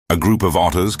A group of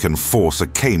otters can force a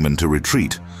caiman to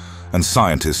retreat, and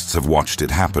scientists have watched it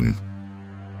happen.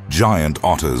 Giant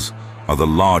otters are the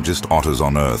largest otters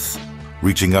on Earth,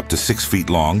 reaching up to 6 feet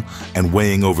long and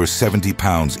weighing over 70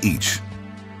 pounds each.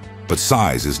 But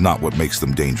size is not what makes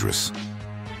them dangerous.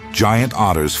 Giant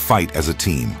otters fight as a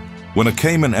team. When a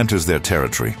caiman enters their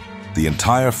territory, the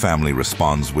entire family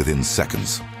responds within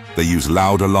seconds. They use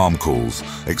loud alarm calls,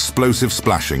 explosive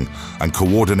splashing, and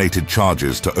coordinated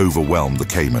charges to overwhelm the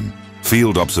caiman.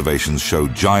 Field observations show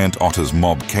giant otters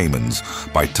mob caimans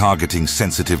by targeting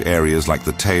sensitive areas like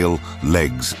the tail,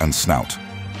 legs, and snout.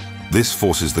 This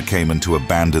forces the caiman to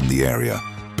abandon the area,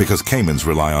 because caimans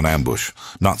rely on ambush,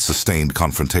 not sustained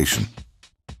confrontation.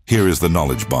 Here is the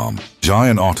knowledge bomb.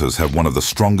 Giant otters have one of the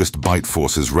strongest bite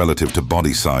forces relative to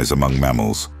body size among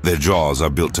mammals. Their jaws are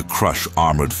built to crush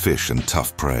armored fish and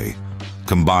tough prey.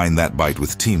 Combine that bite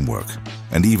with teamwork,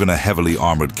 and even a heavily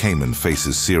armored caiman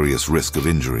faces serious risk of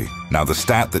injury. Now the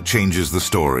stat that changes the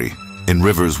story. In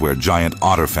rivers where giant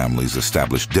otter families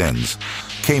establish dens,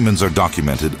 caimans are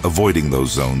documented avoiding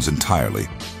those zones entirely.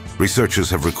 Researchers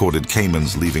have recorded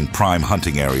caimans leaving prime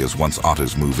hunting areas once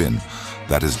otters move in.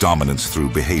 That is dominance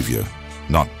through behavior,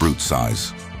 not brute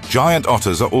size. Giant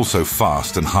otters are also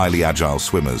fast and highly agile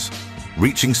swimmers,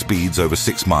 reaching speeds over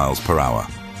 6 miles per hour.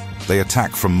 They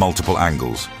attack from multiple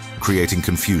angles, creating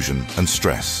confusion and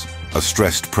stress. A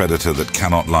stressed predator that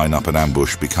cannot line up an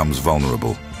ambush becomes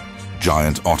vulnerable.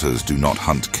 Giant otters do not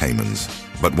hunt caimans,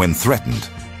 but when threatened,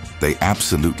 they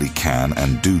absolutely can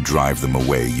and do drive them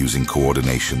away using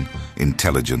coordination,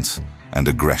 intelligence, and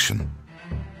aggression.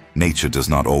 Nature does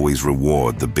not always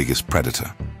reward the biggest predator.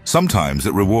 Sometimes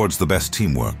it rewards the best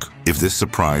teamwork. If this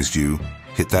surprised you,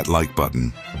 hit that like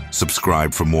button,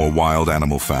 subscribe for more wild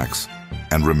animal facts,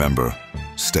 and remember,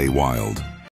 stay wild.